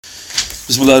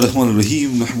Bismillah ar-Rahman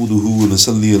ar-Rahim. Nahmaduhu wa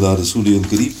nasalli ala Rasulih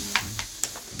al-Kareem.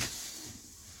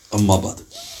 Amma ba'd.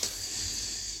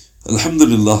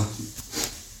 Alhamdulillah.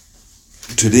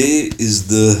 Today is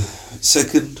the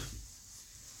 2nd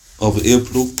of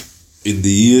April in the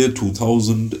year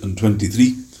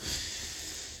 2023.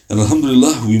 And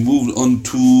Alhamdulillah, we moved on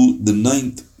to the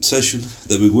 9th session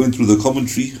that we're going through the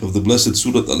commentary of the blessed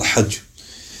Surah Al-Hajj.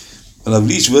 And I've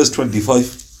reached verse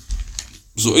 25.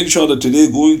 So inshallah today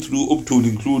going through up to and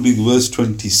including verse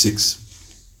 26.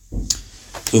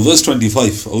 So verse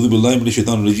 25. A'udhu billahi minash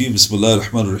shaitanir rajeem. Bismillahir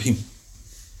rahmanir rahim.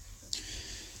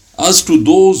 As to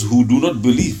those who do not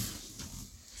believe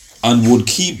and would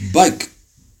keep back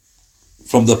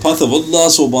from the path of Allah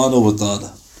subhanahu wa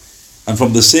ta'ala and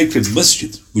from the sacred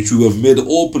masjid which we have made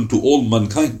open to all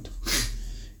mankind,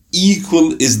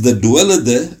 equal is the dweller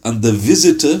there and the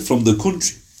visitor from the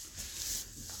country,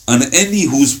 and any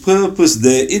whose purpose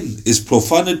therein is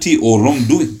profanity or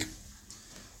wrongdoing,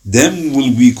 them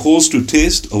will be caused to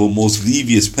taste of a most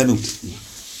grievous penalty.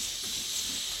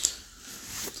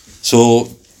 So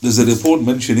there's a report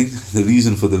mentioning the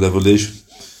reason for the revelation.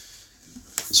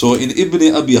 So in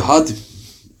Ibn Abi Hatim,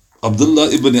 Abdullah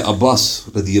ibn Abbas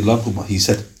radiyallahu anhu, he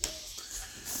said,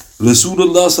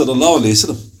 Rasulullah sallallahu alayhi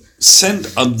wasallam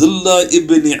sent Abdullah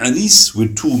ibn Anis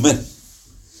with 2 men.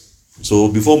 So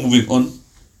before moving on,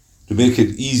 to make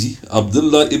it easy,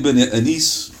 Abdullah ibn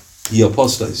Anis, he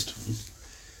apostatized.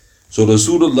 So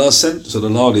Rasulullah sent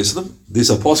sallallahu alayhi wasallam this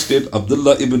apostate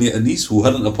Abdullah ibn Anis, who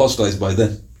hadn't apostatized by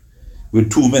then, with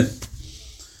 2 men,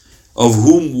 of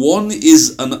whom one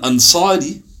is an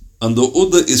Ansari and the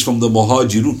other is from the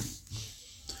Muhajirun.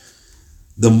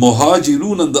 The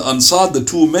Muhajirun and the Ansar, the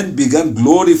 2 men, began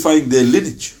glorifying their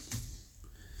lineage,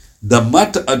 the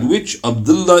matter at which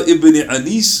Abdullah ibn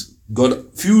Anis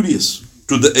got furious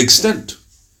to the extent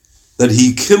that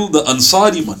he killed the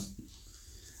Ansari man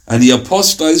and he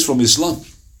apostatized from Islam,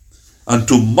 and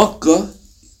to Makkah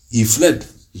he fled.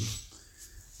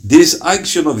 This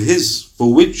action of his,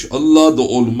 for which Allah the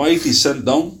Almighty sent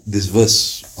down this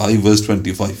verse, verse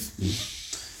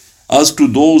 25. As to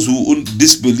those who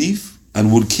disbelieve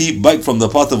and would keep back from the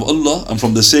path of Allah and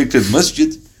from the sacred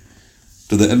masjid,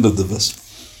 to the end of the verse.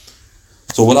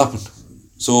 So what happened?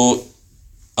 So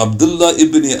Abdullah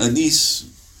ibn Anis,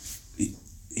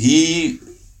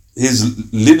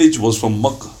 his lineage was from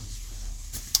Makkah.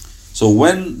 So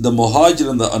when the Muhajir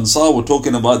and the Ansar were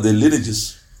talking about their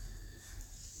lineages,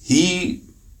 he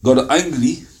got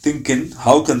angry, thinking,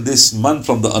 how can this man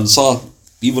from the Ansar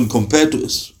even compare to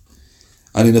us?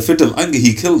 And in a fit of anger,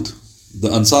 he killed the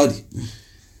Ansari.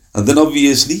 And then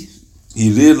obviously,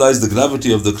 he realized the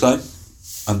gravity of the crime,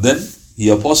 and then he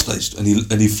apostatized and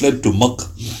he fled to Makkah.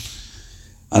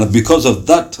 And because of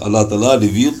that, Allah Ta'ala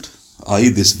revealed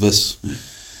this verse.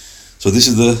 So this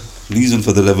is the reason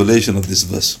for the revelation of this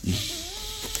verse.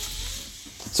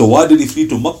 So why did he flee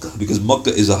to Makkah? Because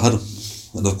Makkah is a Harram.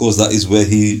 And of course that is where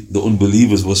the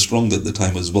unbelievers were strong at the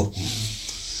time as well.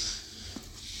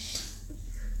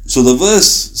 So the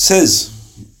verse says,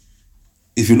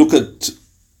 if you look at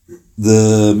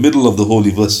the middle of the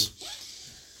holy verse,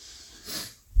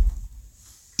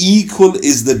 equal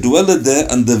is the dweller there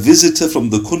and the visitor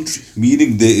from the country,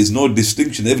 meaning there is no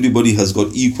distinction. Everybody has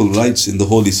got equal rights in the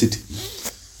holy city.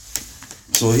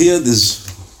 So here there's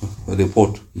a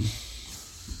report.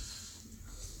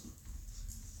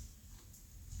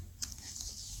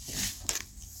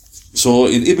 So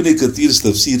in Ibn Kathir's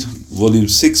Tafsir, volume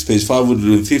 6, page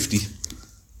 550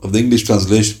 of the English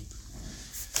translation,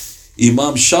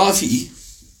 Imam Shafi'i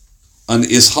and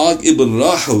Ishaq ibn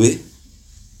Rahaweh,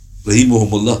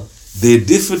 rahimahumullah, they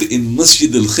differed in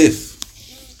Masjid al-Khif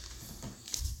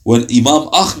when Imam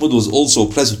Ahmad was also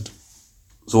present.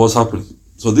 So what's happening?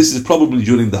 So this is probably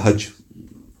during the Hajj.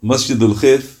 Masjid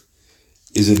al-Khif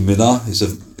is in Mina.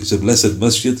 It's a blessed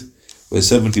masjid where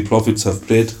 70 prophets have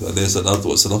prayed, alayhi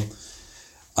salatu wasalam.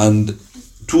 And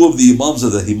 2 of the Imams are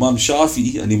there, Imam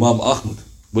Shafi'i and Imam Ahmad.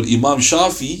 But Imam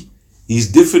Shafi'i,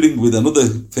 he's differing with another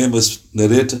famous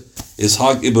narrator,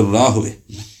 Ishaq ibn Rahaweh.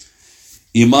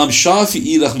 Imam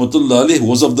Shafi'i rahmatullah alayh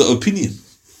was of the opinion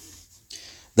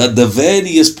that the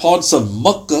various parts of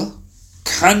Makkah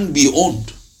can be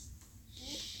owned,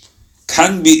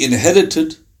 can be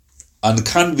inherited, and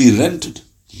can be rented.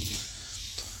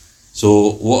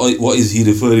 So what is he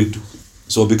referring to?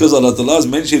 So because Allah Ta'ala is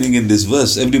mentioning in this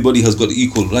verse, everybody has got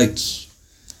equal rights.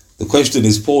 The question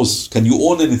is posed, can you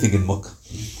own anything in Makkah?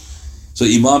 So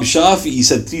Imam Shafi'i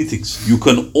said 3 things. You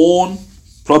can own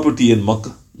property in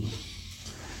Makkah,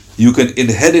 you can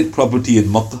inherit property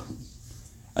in Makkah,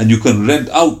 and you can rent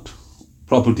out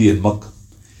property in Makkah.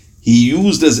 He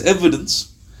used as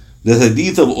evidence the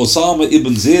hadith of Osama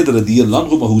ibn Zayd radiyallahu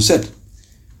anhu, who said,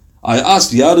 I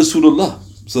asked, Ya Rasulullah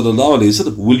sallallahu alayhi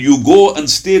wasallam, will you go and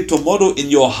stay tomorrow in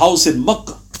your house in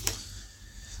Makkah?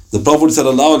 The Prophet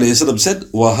sallallahu alayhi wasallam said,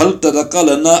 وَهَلْ تَرَكَ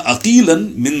لَنَا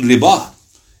أَقِيلًا مِنْ رِبَاهِ?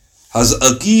 Has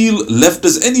Aqil left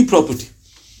us any property?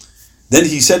 Then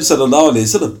he said sallallahu alayhi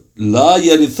wasallam, لَا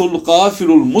يَرِثُ الْقَافِرُ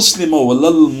الْمُسْلِمَ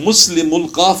وَلَا الْمُسْلِمُ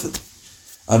الْقَافِرُ.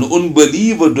 An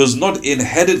unbeliever does not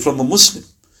inherit from a Muslim,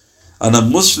 and a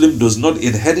Muslim does not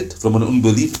inherit from an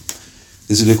unbeliever.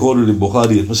 This is recorded in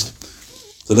Bukhari and Muslim.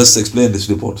 So let's explain this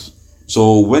report.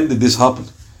 So when did this happen?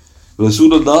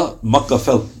 Rasulullah, Makkah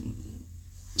fell.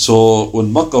 So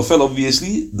when Makkah fell,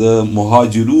 obviously, the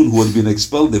Muhajirun who had been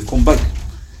expelled, they've come back.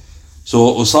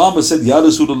 So Osama said, Ya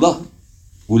Rasulullah,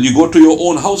 will you go to your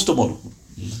own house tomorrow?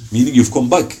 Meaning you've come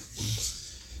back.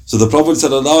 So the Prophet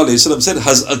ﷺ said,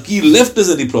 has Aqil left us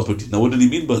any property? Now what did he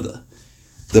mean by that?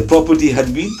 The property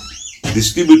had been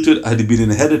distributed, had been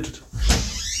inherited.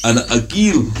 And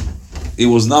Aqil, it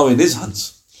was now in his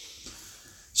hands.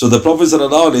 So the Prophet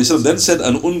ﷺ then said,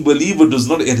 an unbeliever does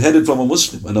not inherit from a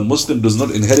Muslim, and a Muslim does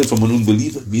not inherit from an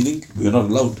unbeliever, meaning we are not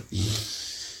allowed.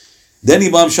 Then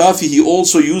Imam Shafi, he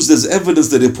also used as evidence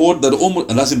the report that Umar,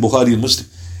 and that's in Bukhari and Muslim,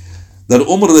 that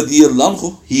Umar radiyallahu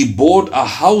anhu, he bought a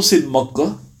house in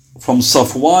Makkah from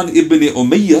Safwan ibn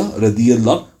Umayyah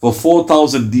radiyallahu for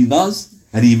 4,000 dinars,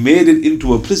 and he made it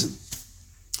into a prison.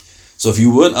 So if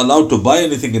you weren't allowed to buy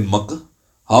anything in Makkah,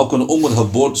 how can Umar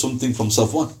have bought something from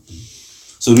Safwan?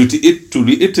 So to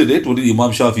reiterate, what did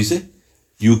Imam Shafi say?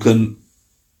 You can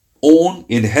own,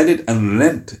 inherit and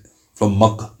rent from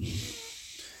Makkah.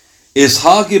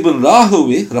 Ishaq ibn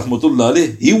Rahawayh, rahmatullah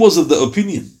alayh, he was of the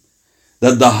opinion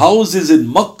that the houses in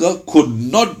Makkah could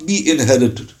not be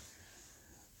inherited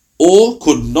or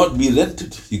could not be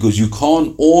rented, because you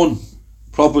can't own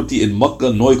property in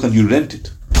Makkah, nor can you rent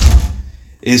it.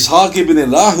 Ishaq ibn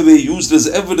Rahawayh used as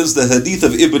evidence the hadith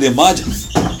of Ibn Majah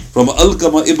from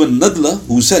Alqamah ibn Nadla,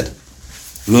 who said,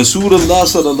 Rasulullah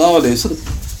sallallahu alayhi wasallam,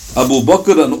 Abu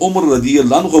Bakr and Umar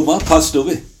radiyallahu anhuma passed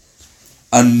away,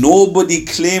 and nobody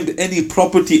claimed any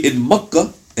property in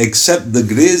Makkah except the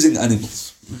grazing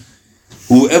animals.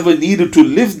 Whoever needed to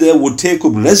live there would take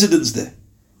up residence there.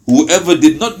 Whoever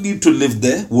did not need to live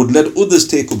there would let others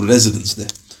take up residence there.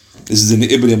 This is in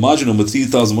Ibn Majah number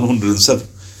 3107.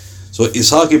 So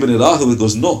Ishaq ibn Rahawayh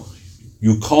goes, no,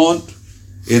 you can't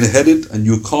inherit and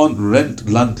you can't rent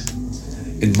land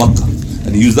in Makkah.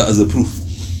 And he used that as a proof.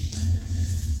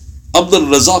 Abdul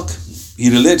Razak, he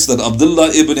relates that Abdullah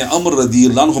ibn Amr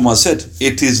radiyallahu anhuma said,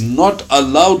 it is not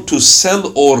allowed to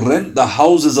sell or rent the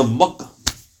houses of Makkah.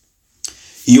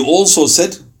 He also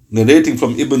said, narrating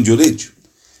from Ibn Jurayj,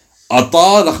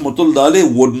 Ata rahmatullah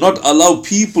alayh would not allow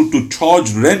people to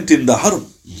charge rent in the Harram.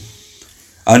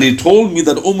 And he told me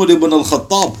that Umar ibn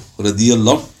al-Khattab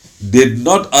radiyallahu did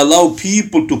not allow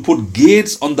people to put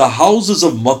gates on the houses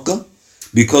of Makkah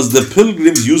because the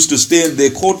pilgrims used to stay in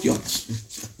their courtyards.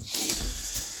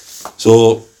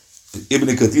 So Ibn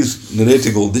Kathir is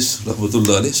narrating all this,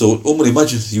 rahmatullah alayh. So Umar,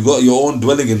 imagine you got your own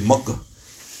dwelling in Makkah.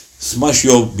 Smash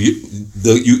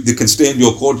they can stay in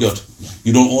your courtyard.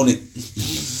 You don't own it.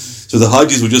 So the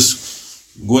Hajis would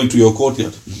just go into your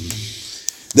courtyard.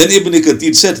 Then Ibn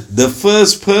Kathir said, the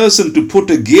first person to put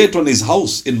a gate on his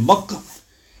house in Makkah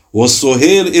was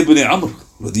Suhail ibn Amr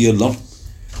radiyallahu anhu.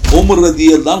 Umar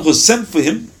radiyallahu anhu sent for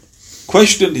him,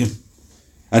 questioned him,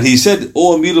 and he said,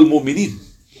 O Amir al-Mu'mineen,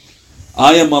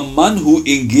 I am a man who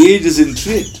engages in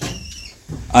trade,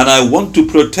 and I want to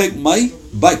protect my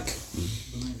back.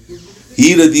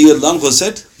 He radiyallahu anhu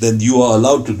said, then you are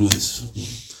allowed to do this.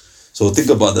 So think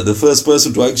about that. The first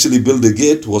person to actually build a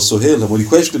gate was Suhail. And when he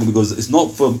questioned him, he goes, it's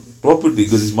not for property,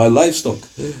 because it's my livestock.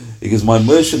 He goes, my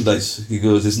merchandise. He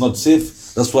goes, it's not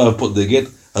safe. That's why I put the gate.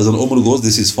 As an Umar goes,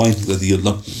 this is fine.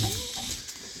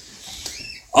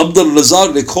 Abdul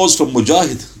Razak records from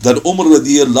Mujahid that Umar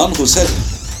radiyallahu anhu said,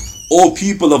 O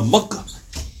people of Makkah,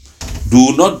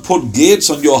 do not put gates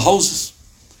on your houses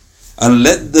and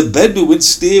let the Bedouins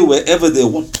stay wherever they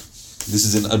want. This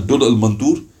is in Abdul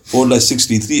al-Mantur,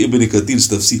 463, Ibn Kathir's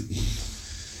tafsir.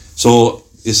 So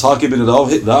Ishaq ibn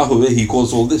Rahawayh, he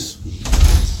calls all this.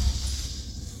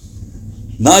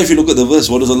 Now if you look at the verse,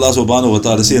 what does Allah subhanahu wa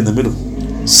ta'ala say in the middle?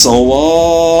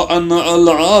 Sawa'an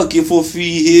al-aqifu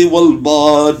fihi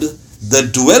wal-bad. The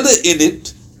dweller in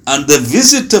it and the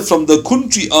visitor from the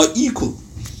country are equal.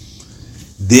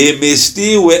 They may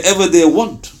stay wherever they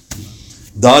want.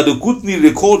 Daraqutni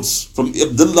records from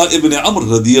Abdullah ibn Amr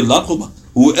radiyallahu anhu,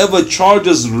 whoever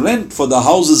charges rent for the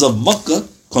houses of Makkah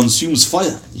consumes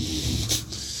fire.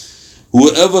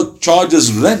 Whoever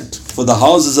charges rent for the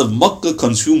houses of Makkah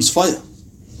consumes fire.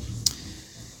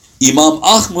 Imam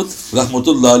Ahmad,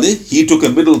 rahmatullah alayh, he took a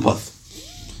middle path.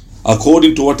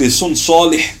 According to what his son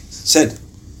Salih said.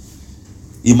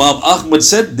 Imam Ahmad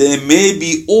said they may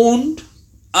be owned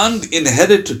and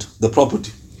inherited, the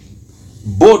property,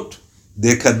 but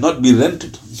they cannot be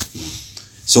rented,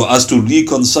 so as to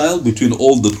reconcile between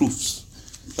all the proofs.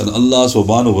 And Allah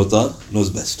subhanahu wa ta'ala knows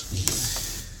best.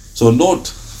 So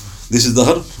note, this is the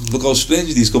Harram. Look how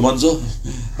strange these commands are.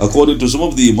 According to some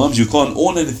of the Imams, you can't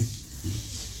own anything.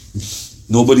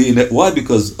 Nobody in it. Why?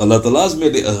 Because Allah Ta'ala has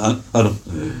made it a Harram.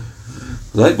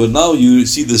 Right? But now you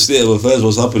see the state of affairs,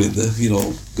 what's happening there.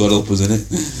 God help us in it.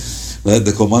 Right?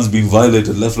 The commands being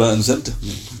violated left, right and center.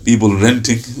 People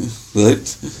renting.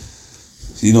 Right?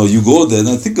 You go there,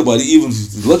 now think about it, even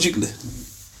logically.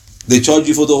 They charge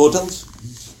you for the hotels.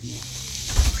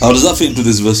 How does that fit into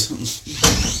this verse?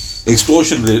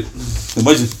 Extortion rate.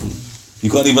 Imagine. You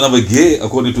can't even have a gay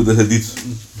according to the hadith.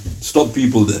 Stop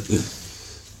people there.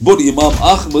 But Imam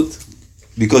Ahmad,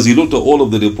 because he looked at all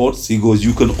of the reports, he goes,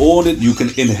 you can own it, you can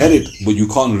inherit, but you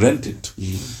can't rent it.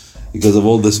 Because of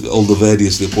all the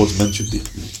various reports mentioned here.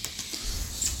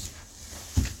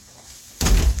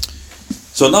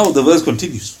 So now the verse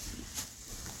continues.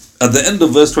 At the end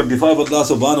of verse 25, Allah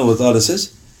subhanahu wa ta'ala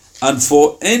says, and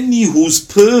for any whose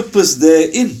purpose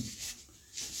therein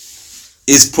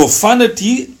is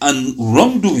profanity and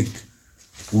wrongdoing,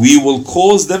 we will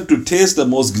cause them to taste the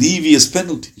most grievous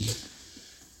penalty.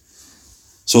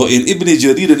 So in Ibn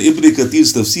Jarir and Ibn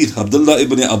Kathir's tafsir, Abdullah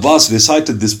ibn Abbas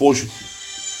recited this portion.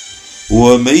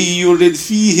 وَمَن يُرِدْ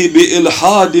فِيهِ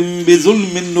بِإِلْحَادٍ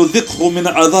بِظُلْمٍ نُذِقْهُ مِنْ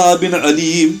عَذَابٍ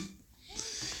عَلِيمٍ.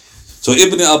 So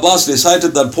Ibn Abbas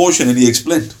recited that portion and he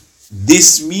explained,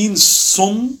 this means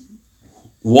someone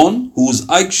whose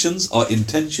actions are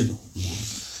intentional.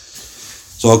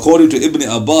 So according to Ibn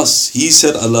Abbas, he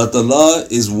said Allah Ta'ala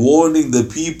is warning the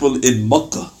people in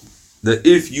Makkah that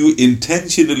if you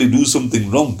intentionally do something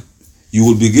wrong, you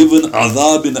will be given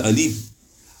adhabin alim,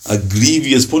 a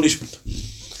grievous punishment.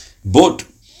 But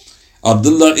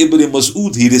Abdullah ibn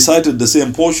Mas'ud, he recited the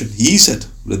same portion. He said,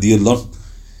 radiyallahu,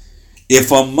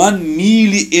 if a man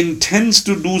merely intends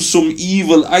to do some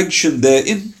evil action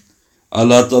therein,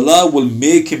 Allah Ta'ala will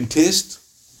make him taste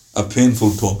a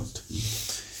painful torment.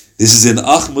 This is in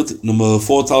Ahmad, number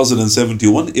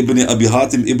 4071, Ibn Abi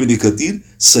Hatim, Ibn Kathir,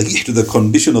 Sahih to the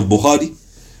condition of Bukhari,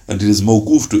 and it is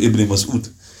mawquf to Ibn Mas'ud.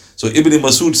 So Ibn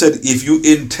Mas'ud said, if you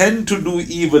intend to do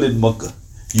evil in Makkah,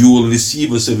 you will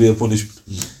receive a severe punishment.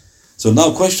 So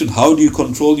now question, how do you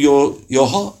control your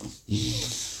heart?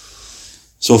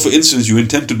 So for instance, you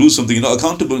intend to do something, you're not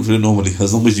accountable for it normally,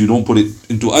 as long as you don't put it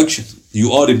into action.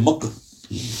 You are in Makkah.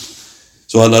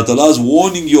 So Allah Ta'ala is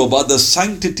warning you about the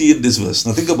sanctity in this verse.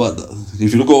 Now think about that.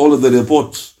 If you look at all of the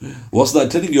reports, what's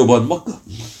that telling you about Makkah?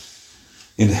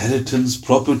 Inheritance,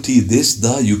 property, this,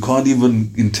 that, you can't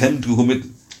even intend to commit.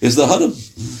 It's the Harram.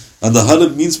 And the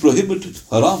Harram means prohibited.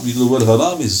 Haram, the word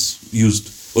haram is used.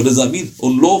 What does that mean?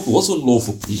 Unlawful. What's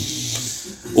unlawful?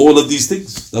 All of these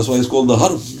things. That's why it's called the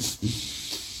Harram.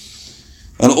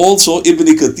 And also Ibn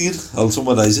Kathir, I'll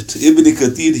summarize it. Ibn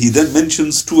Kathir, he then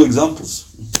mentions two examples.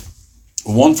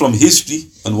 One from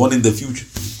history and one in the future.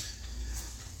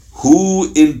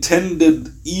 Who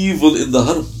intended evil in the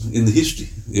Harram, in the history?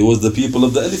 It was the people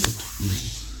of the elephant.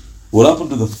 What happened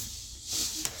to them?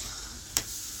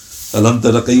 Alam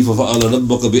tara kayfa fa'ala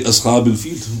rabbuka bi ashabil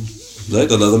field.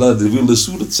 Right? Allah revealed the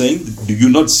surah saying, do you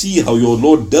not see how your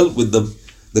Lord dealt with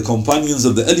the companions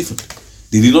of the elephant?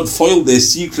 Did he not foil their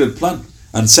secret plan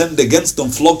and send against them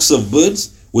flocks of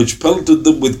birds which pelted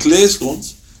them with clay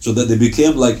stones so that they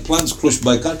became like plants crushed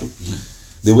by cattle?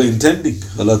 They were intending.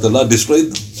 Allah Ta'ala destroyed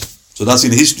them. So that's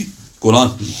in history,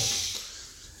 Quran.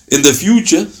 In the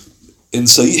future, in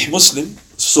Sahih Muslim,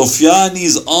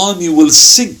 Sufyani's army will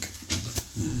sink.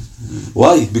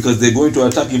 Why? Because they're going to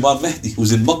attack Imam Mahdi,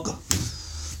 who's in Makkah.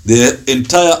 Their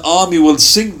entire army will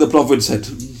sink, the Prophet said.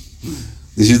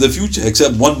 This is the future,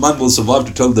 except one man will survive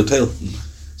to tell the tale.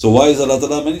 So why is Allah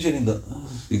Ta'ala mentioning that?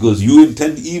 Because you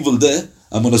intend evil there,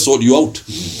 I'm going to sort you out.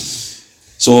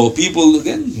 So people,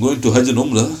 again, going to Hajj and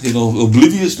Umrah,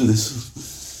 oblivious to this.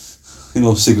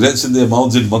 Cigarettes in their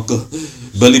mouths in Makkah,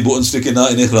 belly button sticking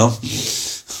out in Ihram,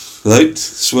 right?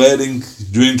 Swearing,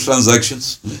 doing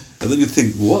transactions. And then you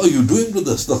think, what are you doing with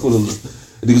us?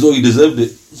 And he goes, oh, you deserved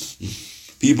it.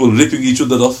 People ripping each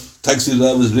other off, taxi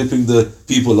drivers ripping the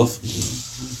people off.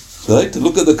 Right?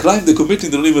 Look at the crime they're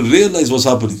committing, they don't even realize what's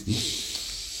happening.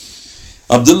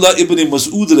 Abdullah ibn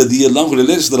Mas'ud radiyallahu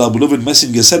relates that our beloved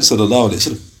Messenger said, sallallahu alayhi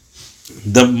wa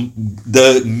sallam,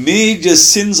 the major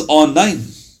sins are 9.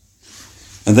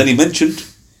 And then he mentioned,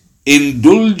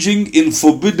 indulging in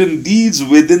forbidden deeds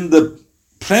within the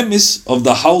premise of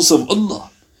the house of Allah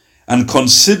and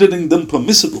considering them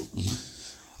permissible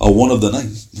are one of the 9.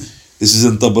 This is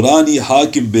in Tabrani,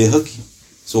 Hakim, Bayhaqi.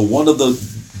 So one of the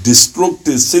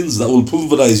destructive sins that will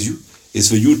pulverize you is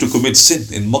for you to commit sin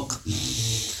in Makkah.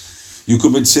 You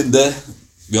commit sin there,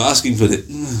 you're asking for it,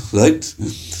 right?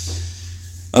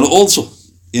 And also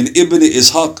in Ibn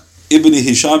Ishaq, Ibn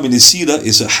Hisham in his Sirah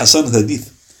is a Hasan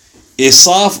hadith.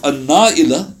 Isaf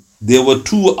Na'ila, there were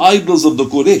 2 idols of the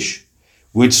Quraysh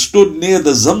which stood near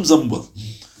the Zamzam well.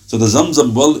 So the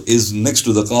Zamzam well is next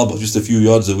to the Kaaba, just a few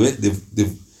yards away.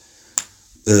 They've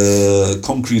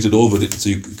concreted over it so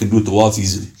you can do tawaf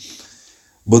easily.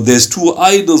 But there's 2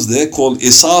 idols there called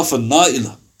Isaf and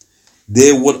Na'ila.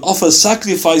 They would offer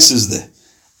sacrifices there.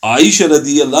 Aisha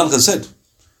radiyallahu anha said,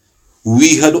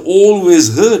 we had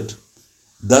always heard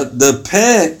that the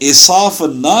pair Isaf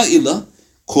and Na'ila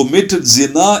committed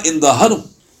zina in the Harram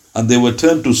and they were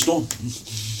turned to stone.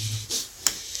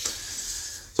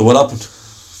 So what happened?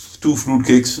 2 fruit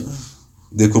cakes,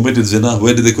 they committed zina.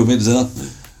 Where did they commit zina?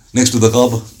 Next to the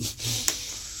Kaaba.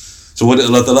 So what did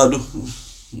Allah Ta'ala do?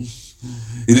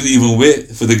 He didn't even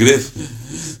wait for the grave.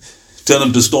 Turn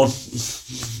them to stone.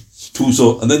 2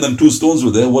 so, and then them 2 stones were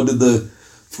there. What did the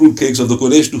fruit cakes of the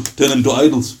Quraysh do? Turn them to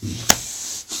idols.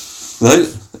 Right?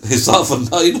 Hisaf and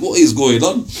Na'il, what is going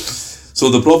on? So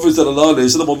the Prophet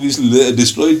ﷺ obviously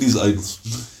destroyed these idols.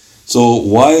 So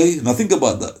why? Now think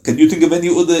about that. Can you think of any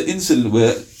other incident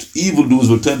where evildoers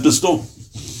were turned to stone?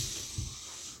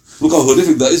 Look how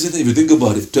horrific that is, isn't it? If you think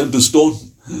about it, turned to stone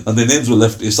and their names were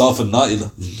left, Isaf and Na'ila.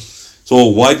 So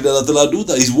why did Allah Ta'ala do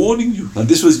that? He's warning you. And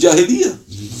this was Jahiliyyah.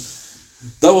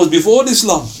 That was before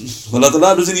Islam. Allah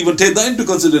Ta'ala doesn't even take that into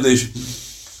consideration.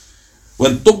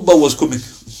 When Tubba was coming,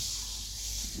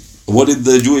 what did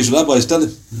the Jewish rabbis tell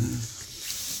him?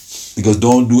 He goes,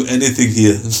 don't do anything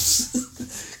here.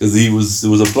 Because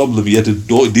there was a problem. He had to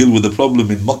deal with the problem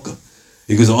in Makkah.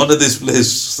 He goes, honor this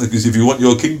place because if you want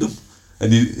your kingdom.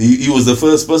 And he was the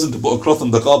first person to put a cloth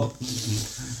on the Kaaba.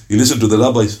 He listened to the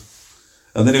rabbis.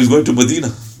 And then he was going to Medina.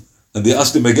 And they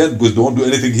asked him again, because don't do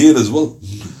anything here as well.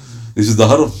 This is the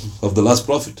Harram of the last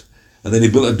Prophet. And then he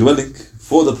built a dwelling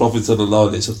for the Prophet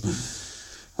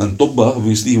ﷺ. And Tubba,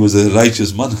 obviously, he was a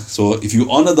righteous man. So if you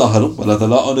honor the Harram, Allah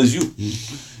Ta'ala honors you.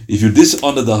 If you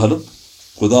dishonor the Harram,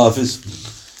 Khuda Hafiz.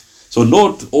 So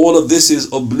note, all of this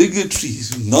is obligatory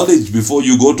knowledge before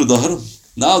you go to the Harram.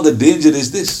 Now the danger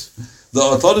is this. The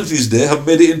authorities there have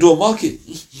made it into a market.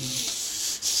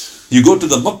 You go to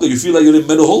the Makkah, you feel like you're in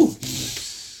Meadowhall.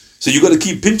 So you got to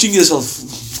keep pinching yourself.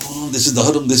 Oh, this is the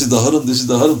Harram, this is the Harram, this is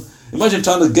the Harram. Imagine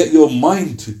trying to get your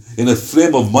mind in a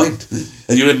frame of mind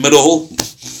and you're in Meadowhall.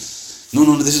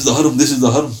 No, this is the Harram, this is the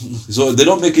Harram. So they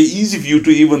don't make it easy for you to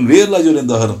even realize you're in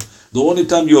the Harram. The only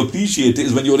time you appreciate it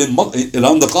is when you're in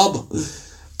around the Kaaba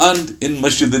and in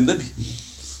Masjid al-Nabi.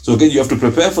 So again, you have to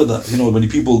prepare for that. You know, when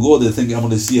people go, they think, I'm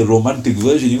going to see a romantic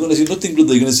version. You're going to see nothing,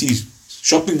 brother. You're going to see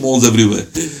shopping malls everywhere,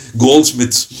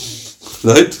 goldsmiths,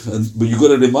 right? But you got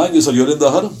to remind yourself, you're in the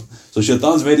Harram. So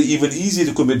shaitan's made it even easy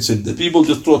to commit sin. The people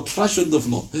just throw trash on the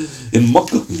floor. In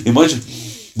Makkah, imagine,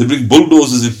 they bring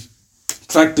bulldozers in,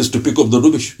 tractors to pick up the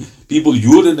rubbish. People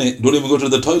urinate, don't even go to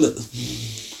the toilet.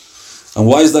 And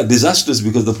why is that disastrous?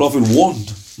 Because the Prophet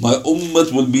warned, my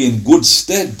ummah will be in good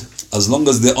stead as long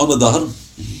as they honor the Harram.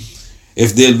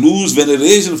 If they lose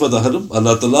veneration for the Harram,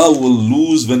 Allah Ta'ala will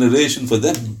lose veneration for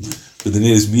them. With the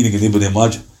nearest meaning in Ibn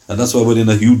Majah. And that's why we're in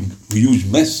a huge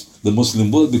mess, the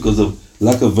Muslim world, because of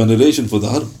lack of veneration for the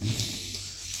Harram.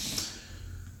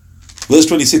 Verse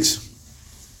 26.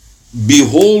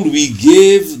 Behold, we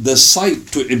gave the sight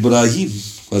to Ibrahim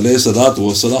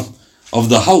والسلام, of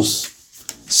the house,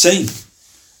 saying,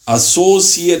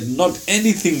 associate not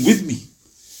anything with me.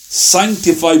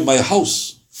 Sanctify my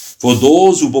house for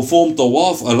those who perform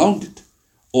tawaf around it,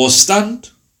 or stand,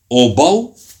 or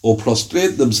bow, or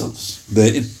prostrate themselves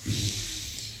therein.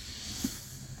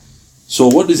 So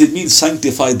what does it mean,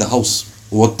 sanctify the house?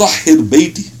 وَطَحِّرْ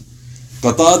بَيْتِ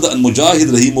Qatada and Mujahid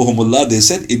rahimahumullah, they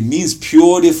said it means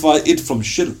purify it from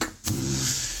shirk.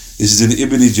 This is in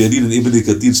Ibn Jarir and Ibn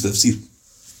Kathir's tafsir.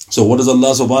 So what does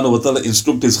Allah subhanahu wa ta'ala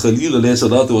instruct his Khalil alayhi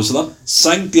salatu wasalam?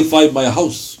 Sanctify my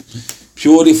house.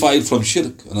 Purify it from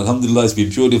shirk. And alhamdulillah, it's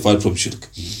been purified from shirk.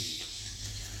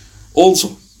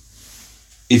 Also,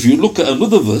 if you look at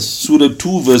another verse, Surah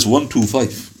 2 verse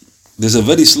 125, there's a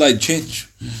very slight change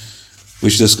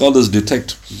which the scholars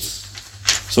detect.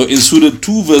 So in Surah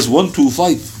 2 verse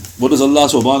 125, what does Allah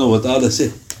subhanahu wa ta'ala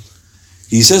say?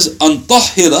 He says,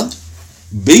 Antahira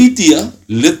baytiya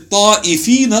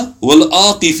litta'ifina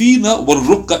wal-aqifina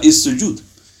wal-rukka is sujud.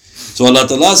 So Allah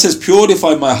ta'ala says,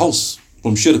 purify my house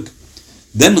from shirk.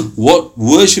 Then what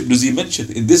worship does he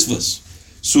mention in this verse?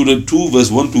 Surah 2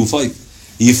 verse 1 to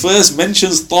 5. He first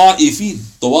mentions ta'ifin,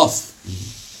 tawaf.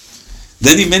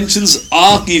 Then he mentions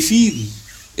aqifin,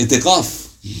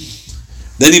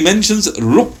 itikaf. Then he mentions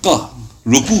rukka,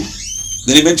 ruku.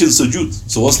 Then he mentions sujood.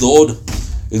 So what's the order?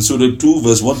 In Surah 2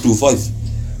 verse 1 to 5.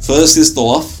 First is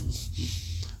tawaf.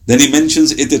 Then he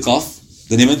mentions itikaf.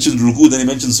 Then he mentions ruku. Then he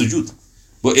mentions sujood.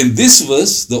 But in this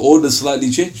verse, the order is slightly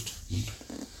changed.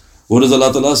 What does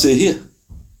Allah Ta'ala say here?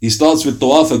 He starts with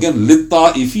tawaf again, lit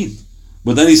ta'ifin.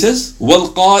 But then he says, wal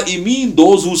qa'imin,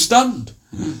 those who stand.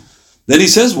 Then he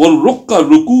says, wal rukka,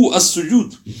 ruku,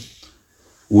 as-sujud.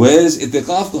 Where's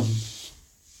itikaf come?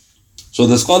 So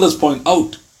the scholars point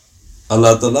out,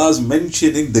 Allah Ta'ala is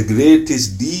mentioning the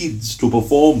greatest deeds to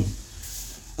perform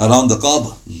around the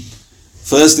Kaaba.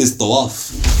 First is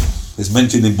tawaf. It's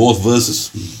mentioned in both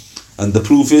verses. And the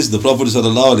proof is the Prophet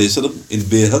ﷺ in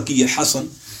Bayhaqi Hasan,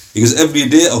 because every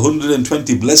day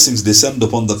 120 blessings descend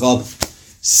upon the Kaaba.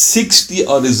 60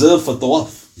 are reserved for tawaf,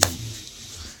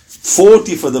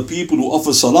 40 for the people who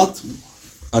offer salat,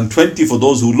 and 20 for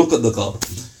those who look at the Kaaba.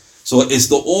 So it's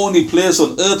the only place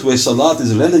on earth where salat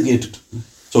is relegated.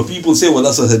 So people say, well,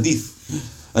 that's a hadith,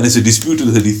 and it's a disputed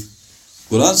hadith.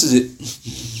 Quran says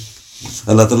it.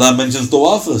 Allah Ta'ala mentions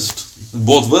tawaf first, in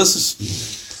both verses.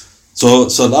 So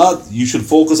salat, you should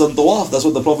focus on tawaf. That's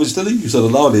what the Prophet is telling you,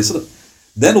 sallallahu alayhi wa sallam.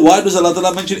 Then why does Allah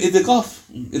Ta'ala mention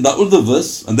itikaf in the other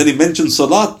verse, and then he mentions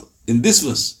salat in this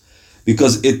verse?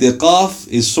 Because itikaf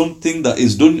is something that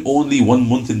is done only 1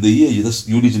 month in the year. That's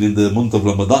usually in the month of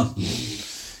Ramadan.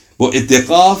 But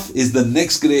itikaf is the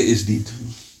next greatest deed.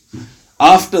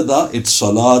 After that, it's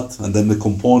salat, and then the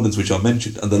components which are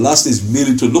mentioned. And the last is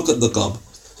merely to look at the Kaaba.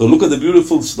 So look at the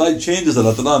beautiful slight changes that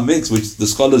Allah Ta'ala makes, which the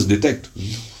scholars detect.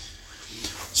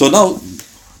 So now,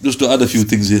 just to add a few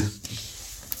things here.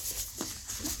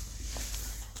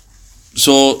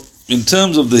 So, in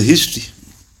terms of the history,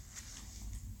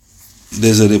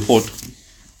 there's a report.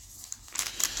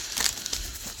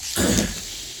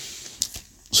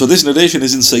 So this narration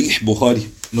is in Sahih Bukhari,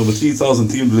 number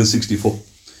 3364.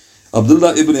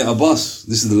 Abdullah ibn Abbas,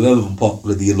 this is the relevant part,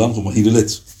 radiyallahu anhu, he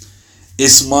relates.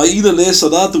 Ismail alayhi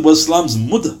salatu wassalam's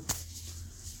mother,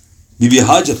 Bibi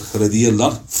Hajar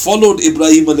radiyallahu anhu, followed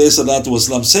Ibrahim alayhi salatu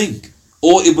wassalam, saying,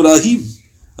 O Ibrahim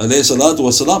alayhi salatu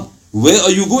wassalam, where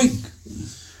are you going?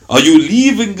 Are you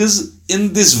leaving us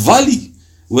in this valley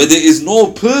where there is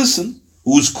no person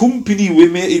whose company we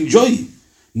may enjoy,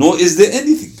 nor is there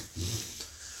anything?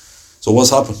 So what's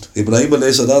happened? Ibrahim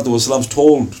alayhi salatu wasalam is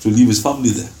told to leave his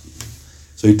family there.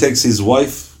 So he takes his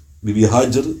wife, Bibi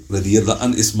Hajar radiyallahu anha,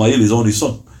 and Ismail, his only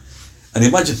son. And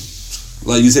imagine,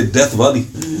 like you said, Death Valley.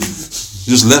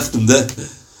 Just left him there.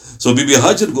 So Bibi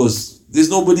Hajar goes, there's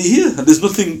nobody here and there's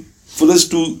nothing for us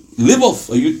to live off.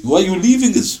 Why are you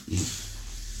leaving us?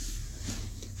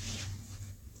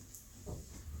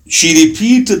 She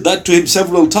repeated that to him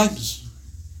several times.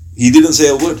 He didn't say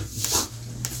a word.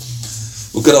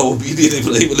 Look at how obedient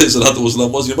Ibrahim alayhi salatu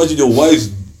wasalam was. Imagine your wife,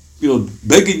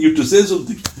 begging you to say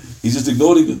something. He's just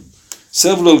ignoring them.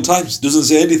 Several times, doesn't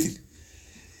say anything.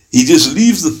 He just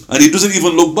leaves them and he doesn't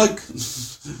even look back.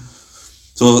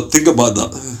 So think about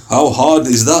that. How hard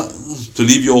is that to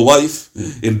leave your wife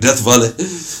in Death Valley,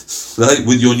 right,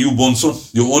 with your newborn son,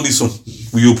 your only son,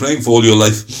 who you're praying for all your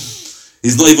life.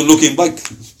 He's not even looking back.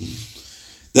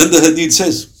 Then the hadith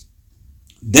says,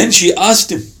 then she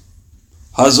asked him,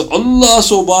 has Allah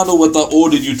subhanahu wa ta'ala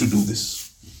ordered you to do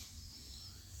this?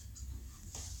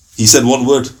 He said one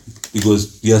word. He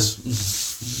goes, yes.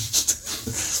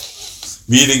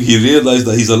 Meaning he realized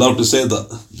that he's allowed to say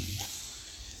that.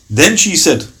 Then she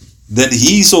said, then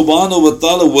he subhanahu wa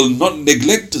ta'ala will not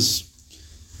neglect us.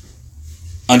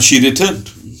 And she returned.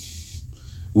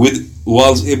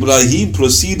 Whilst Ibrahim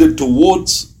proceeded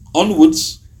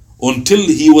onwards until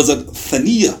he was at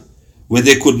Thaniya, where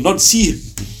they could not see him.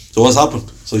 So what's happened?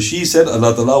 So she said,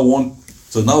 Allah Ta'ala won't.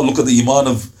 So now look at the iman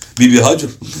of Bibi Hajar.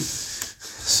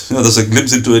 That's a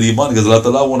glimpse into her iman, because Allah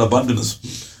Ta'ala won't abandon us.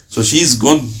 So she's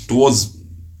gone towards,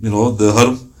 the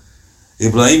Harram.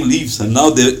 Ibrahim leaves, and now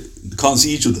they can't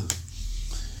see each other.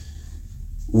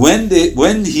 When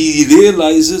he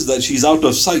realizes that she's out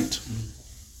of sight,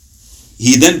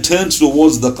 he then turns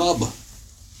towards the Kaaba.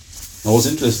 Now what's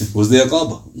interesting, was there a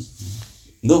Kaaba?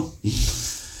 No.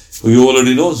 You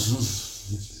already know.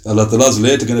 Allah Ta'ala is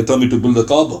later going to tell me to build a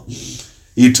Kaaba.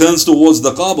 He turns towards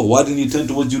the Kaaba. Why didn't he turn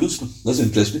towards Jerusalem? That's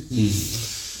interesting.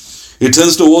 He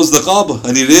turns towards the Kaaba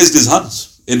and he raised his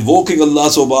hands, invoking Allah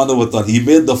subhanahu wa ta'ala. He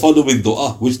made the following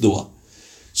dua. Which dua?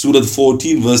 Surah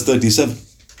 14 verse 37.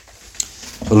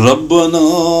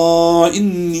 ربنا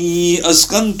إني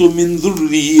أسكنت من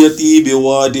ذريتي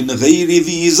بواد غير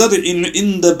ذي زرع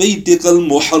عند بيتك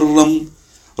المحرم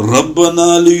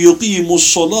ربنا ليقيموا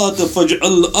الصلاة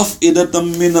فاجعل أفئدة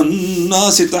من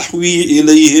الناس تحوي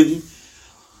إليهم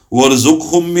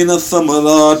وارزقهم من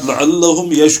الثمرات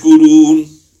لعلهم يشكرون.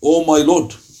 O my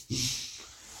Lord,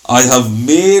 I have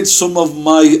made some of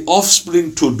my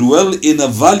offspring to dwell in a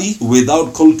valley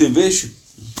without cultivation.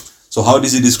 So how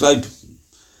does he describe?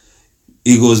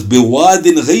 He goes, بِوَادٍ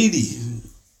غَيْرِ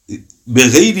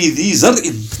بِغَيْرِ ذِي زَرْءٍ,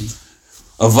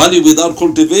 a valley without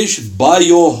cultivation, by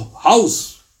your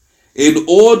house, in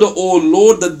order, O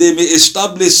Lord, that they may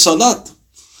establish salat.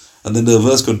 And then the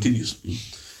verse continues.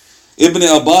 Ibn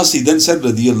Abbas, he then said,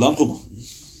 radiyallahu anhu,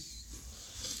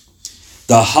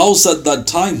 the house at that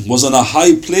time was on a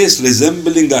high place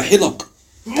resembling a hillock,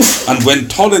 and when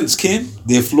torrents came,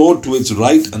 they flowed to its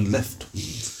right and left.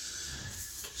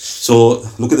 So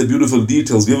look at the beautiful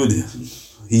details given here.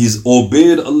 He's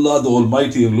obeyed Allah the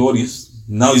Almighty and Glorious.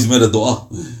 Now he's made a dua.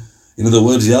 In other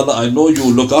words, Ya Allah, I know you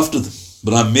will look after them,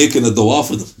 but I'm making a dua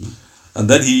for them. And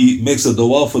then he makes a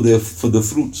dua for the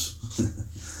fruits.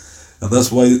 And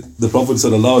that's why the Prophet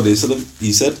ﷺ,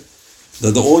 he said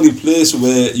that the only place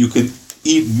where you can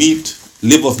eat meat,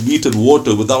 live off meat and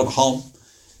water without harm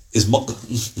is Makkah,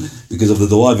 because of the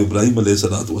dua of Ibrahim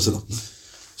ﷺ.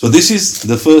 So this is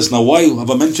the first. Now why have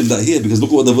I mentioned that here? Because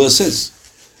look what the verse says.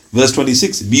 Verse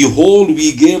 26. Behold,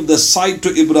 we gave the sight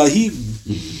to Ibrahim.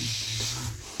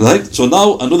 Right? So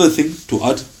now another thing to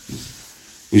add,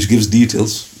 which gives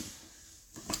details.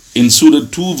 In Surah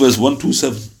 2 verse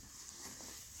 127.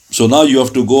 So now you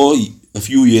have to go a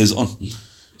few years on.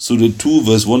 Surah 2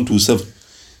 verse 127.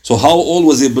 So how old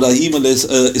was Ibrahim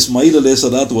Ismail alayhi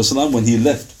salatu wasalam when he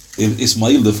left?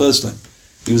 Ismail the first time.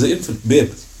 He was an infant,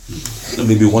 babe.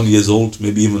 Maybe 1 year old,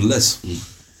 maybe even less.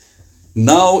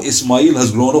 Now Ismail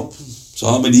has grown up. So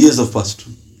how many years have passed?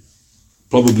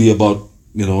 Probably about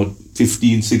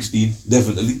 15, 16,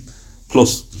 definitely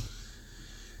plus.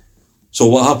 So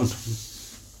what happened?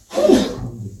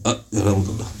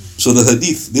 So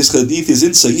this hadith is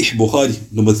in Sahih Bukhari,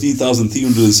 number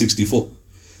 3364.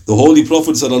 The Holy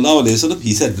Prophet ﷺ,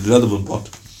 he said the relevant part.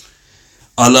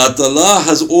 Allah Ta'ala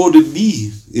has ordered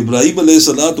me, Ibrahim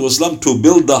ﷺ, to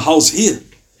build the house here.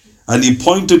 And he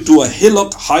pointed to a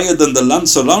hillock higher than the land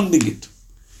surrounding it.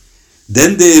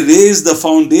 Then they raised the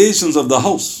foundations of the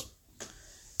house.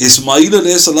 Ismail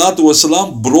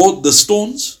ﷺ brought the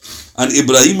stones, and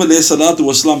Ibrahim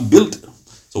ﷺ built it.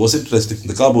 So what's interesting,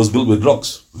 the Kaaba was built with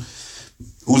rocks.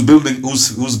 Who's bringing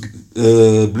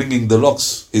the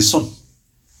rocks? His son.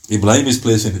 Ibrahim is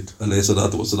placing it,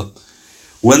 ﷺ.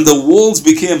 When the walls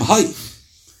became high,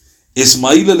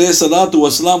 Ismail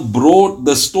ﷺ brought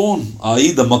the stone,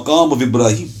 i.e. the maqam of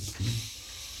Ibrahim.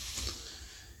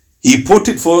 He put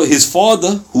it for his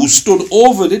father, who stood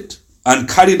over it and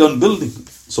carried on building.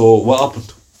 So what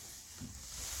happened?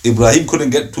 Ibrahim couldn't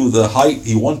get to the height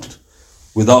he wanted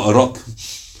without a rock.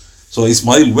 So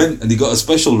Ismail went and he got a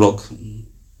special rock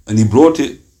and he brought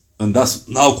it, and that's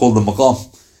now called the maqam.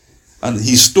 And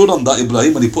he stood on that,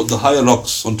 Ibrahim, and he put the higher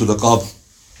rocks onto the Kaaba.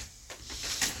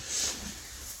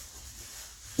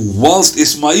 Whilst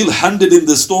Ismail handed in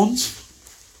the stones,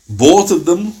 both of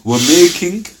them were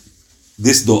making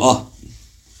this dua.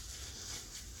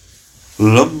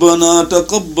 رَبَّنَا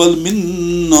تَقَبَّلْ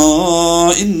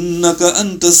مِنَّا إِنَّكَ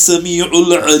أَنْتَ السَّمِيعُ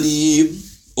الْعَلِيمُ.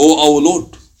 O our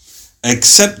Lord,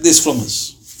 accept this from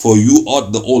us, for you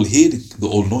art the all-hearing, the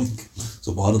all-knowing.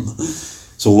 SubhanAllah.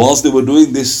 So whilst they were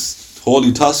doing this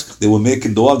holy task, they were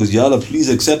making dua, because Ya Allah, please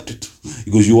accept it,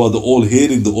 because you are the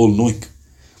all-hearing, the all-knowing.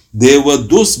 They were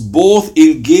thus both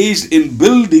engaged in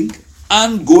building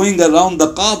and going around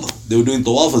the Kaaba. They were doing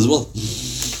tawaf as well.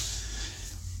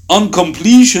 On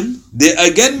completion, they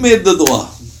again made the dua.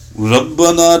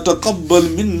 رَبَّنَا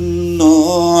تَقَبَّلْ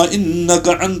مِنَّا إِنَّكَ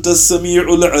أَنْتَ السَّمِيعُ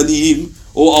الْعَلِيمُ.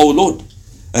 O our Lord,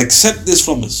 accept this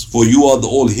from us, for you are the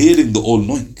all-hearing, the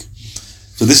all-knowing.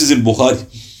 So this is in Bukhari.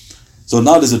 So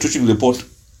now there's a teaching report.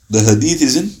 The hadith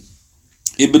is in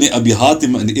Ibn Abi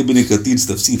Hatim and Ibn Kathir's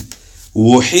tafsir.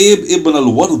 Wahib ibn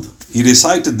al-Ward, he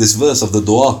recited this verse of the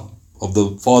dua of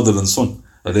the father and son,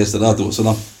 alayhi salatu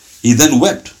wasalam. He then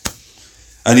wept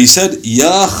and he said,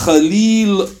 Ya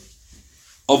Khalil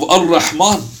of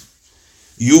Ar-Rahman,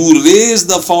 you raised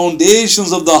the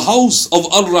foundations of the house of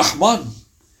Ar-Rahman,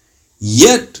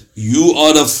 yet you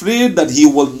are afraid that he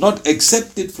will not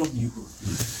accept it from you.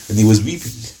 And he was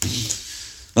weeping.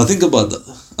 Now think about that.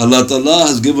 Allah Ta'ala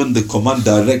has given the command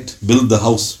direct, build the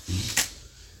house.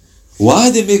 Why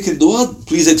are they making dua?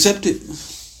 Please accept it.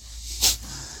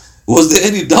 Was there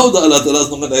any doubt that Allah Ta'ala is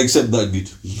not going to accept that deed?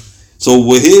 So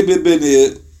Wahib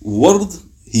ibn Ward,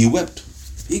 he wept.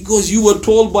 He goes, you were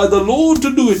told by the Lord to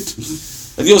do it,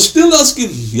 and you're still asking,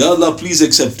 Ya Allah, please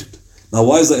accept it. Now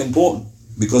why is that important?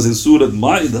 Because in Surah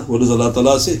Ma'idah, what does Allah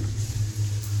Ta'ala say?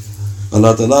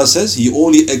 Allah Ta'ala says He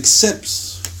only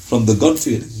accepts from the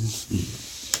God-fearing.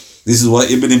 This is why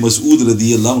Ibn Mas'ud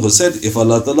radiyallahu anhu said, if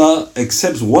Allah Ta'ala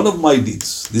accepts one of my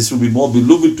deeds, this will be more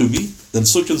beloved to me than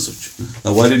such and such.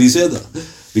 Now why did He say that?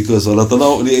 Because Allah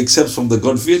Ta'ala only accepts from the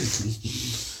God-fearing.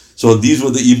 So these were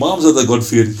the Imams of the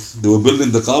God-fearing. They were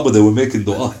building the Kaaba, they were making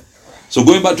dua. So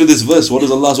going back to this verse, what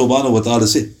does Allah subhanahu wa ta'ala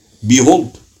say?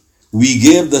 Behold, we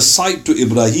gave the sight to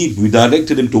Ibrahim, we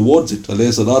directed him towards it,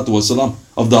 alayhi salatu wasalam,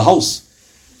 of the house,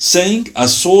 saying,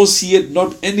 associate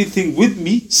not anything with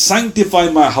me, sanctify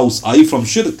my house, i.e. from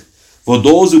shirk. For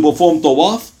those who perform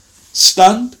tawaf,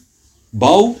 stand,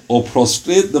 bow or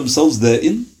prostrate themselves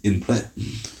therein in prayer.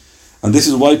 And this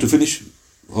is why, to finish,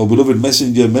 our beloved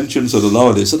messenger mentioned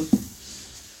sallallahu alayhi wasallam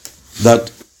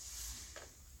that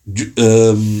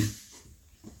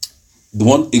the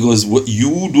one, he goes,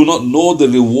 you do not know the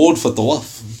reward for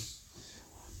tawaf,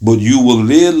 but you will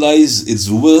realize its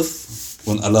worth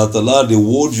when Allah Ta'ala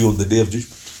rewards you on the day of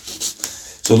judgment.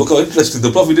 So look how interesting,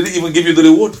 the Prophet didn't even give you the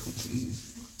reward.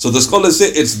 So the scholars say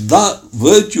it's that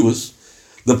virtuous,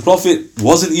 the Prophet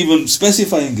wasn't even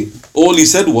specifying it. All he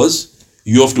said was,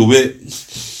 you have to wait.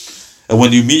 And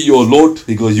when you meet your Lord,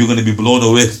 he goes, you're going to be blown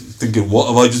away, thinking, what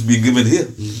have I just been given here?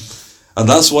 And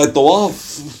that's why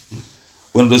tawaf,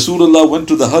 when Rasulullah went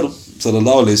to the Harram,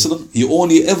 sallallahu alayhi wasallam, he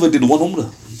only ever did one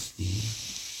umrah.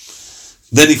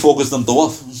 Then he focused on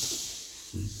tawaf.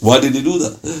 Why did he do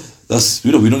that? That's,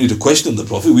 we don't need to question the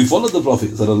Prophet. We follow the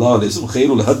Prophet, sallallahu alayhi wasallam.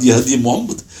 Khairul hadi hadi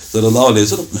Muhammad, sallallahu alayhi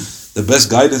wasallam. The best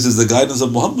guidance is the guidance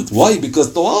of Muhammad. Why? Because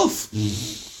tawaf.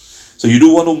 So you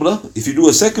do one umrah, if you do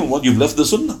a second one, you've left the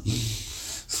sunnah.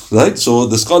 Right? So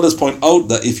the scholars point out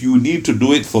that if you need to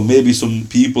do it for maybe some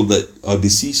people that are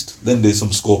deceased, then there's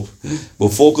some scope. But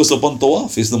focus upon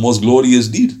tawaf is the most glorious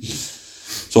deed.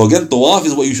 So again, tawaf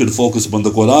is what you should focus upon. The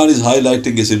Quran is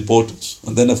highlighting its importance.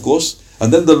 And then of course,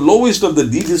 and then the lowest of the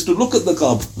deeds is to look at the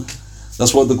Kaaba.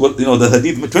 That's what the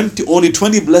hadith, only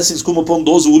 20 blessings come upon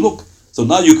those who look. So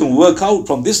now you can work out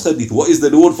from this hadith, what is the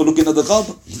reward for looking at the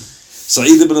Kaaba?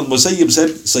 Sa'id ibn al-Musayyib said,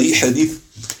 Sahih hadith,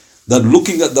 that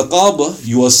looking at the Kaaba,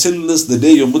 you are sinless the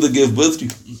day your mother gave birth to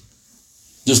you.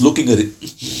 Just looking at it.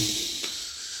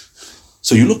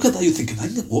 So you look at that, you're thinking,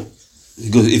 what?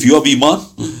 Because if you have Iman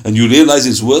and you realize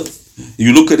its worth,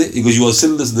 you look at it, because you are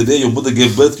sinless the day your mother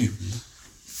gave birth to you.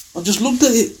 I just looked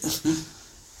at it.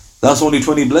 That's only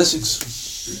 20 blessings.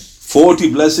 40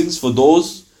 blessings for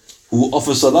those who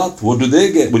offer salat. What do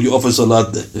they get when you offer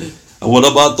salat there? And what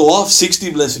about tawaf?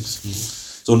 60 blessings.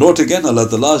 So note again, Allah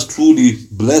Ta'ala is truly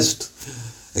blessed,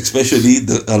 especially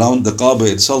around the Kaaba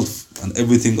itself and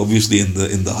everything obviously in the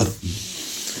Harram.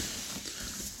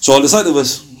 So I'll recite the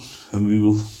verse and we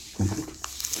will conclude.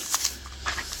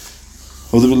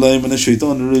 أعوذ بالله من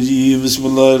الشيطان الرجيم بسم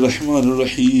الله الرحمن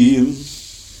الرحيم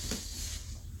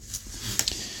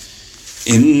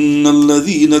إن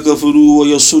الذين كفروا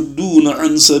ويصدون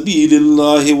عن سبيل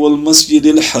الله والمسجد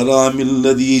الحرام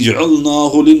الذي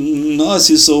جعلناه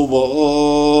للناس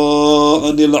سواء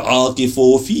العاكف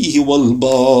فيه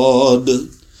والباد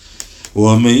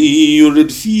ومن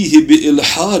يرد فيه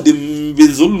بإلحاد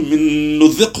بظلم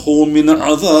نذقه من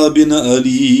عذاب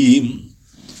أليم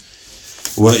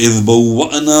وإذ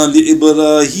بوأنا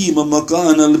لإبراهيم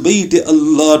مكان البيت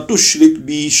ألا تشرك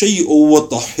بي شيئا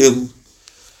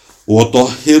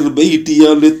وطهر بيتي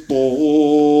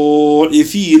للطائفين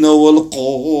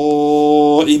والقائمين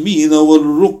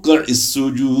والركع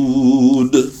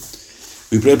السجود.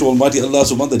 We pray to Almighty Allah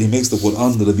subhanahu that He makes the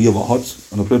Quran the Rabi of our hearts,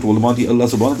 and I pray to Almighty Allah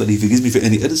subhanahu that He forgives me for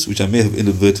any errors which I may have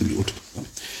inadvertently uttered.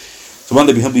 سبحان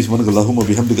بحمده سبحانك اللهم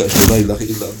وبحمدك أشهد لا إله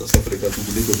إلا أنت أستغفرك وأتوب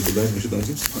إليك وأعوذ بالله من الشيطان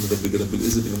الرجيم سبحان ربك رب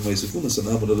العزة عما يصفون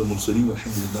وسلام على المرسلين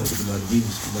والحمد لله رب العالمين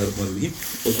بسم الله الرحمن الرحيم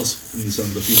والعصر الإنسان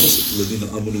لفي خسر الذين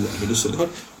آمنوا وعملوا الصالحات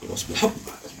وأصبحوا